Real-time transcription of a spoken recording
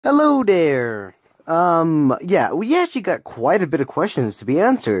Hello there. Yeah, we actually got quite a bit of questions to be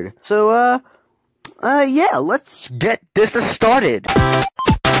answered. So, yeah, let's get this started.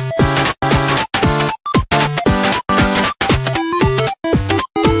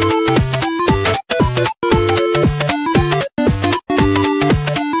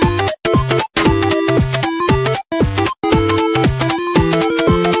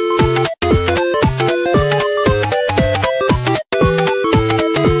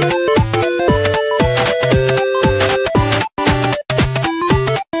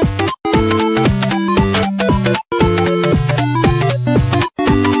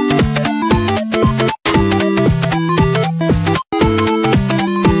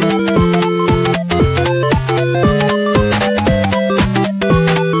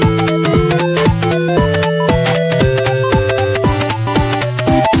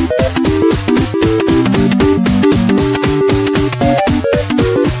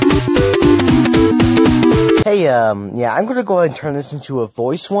 Hey, yeah, I'm gonna go ahead and turn this into a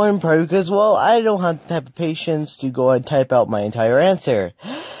voice one, probably because, well, I don't have the type of patience to go ahead and type out my entire answer.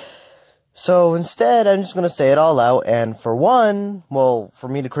 So instead, I'm just gonna say it all out, and for one, well, for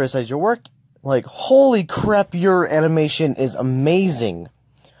me to criticize your work, like, holy crap, your animation is amazing.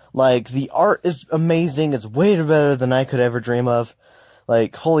 Like, the art is amazing, it's way better than I could ever dream of.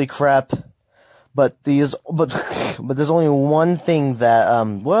 Like, holy crap. But there's only one thing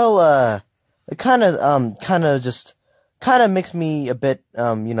that, it kind of makes me a bit,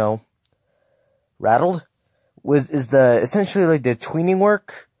 rattled. Is essentially, like, the tweening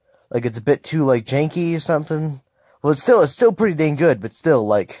work. Like, it's a bit too, like, janky or something. Well, it's still pretty dang good, but still,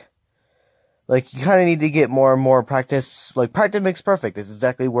 like, you kind of need to get more and more practice. Like, practice makes perfect. It's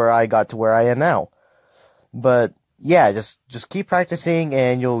exactly where I got to where I am now. But, yeah, just keep practicing,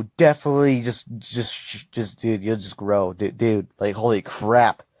 and you'll definitely dude, you'll just grow. Dude, like, holy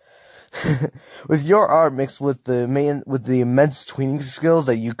crap. With your art mixed with the immense tweening skills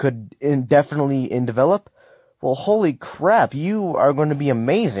that you could definitely develop, well, holy crap, you are going to be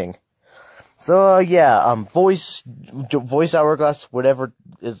amazing. So, yeah, voice hourglass, whatever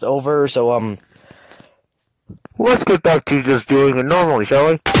is over, so, let's get back to just doing it normally, shall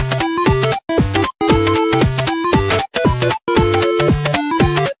we?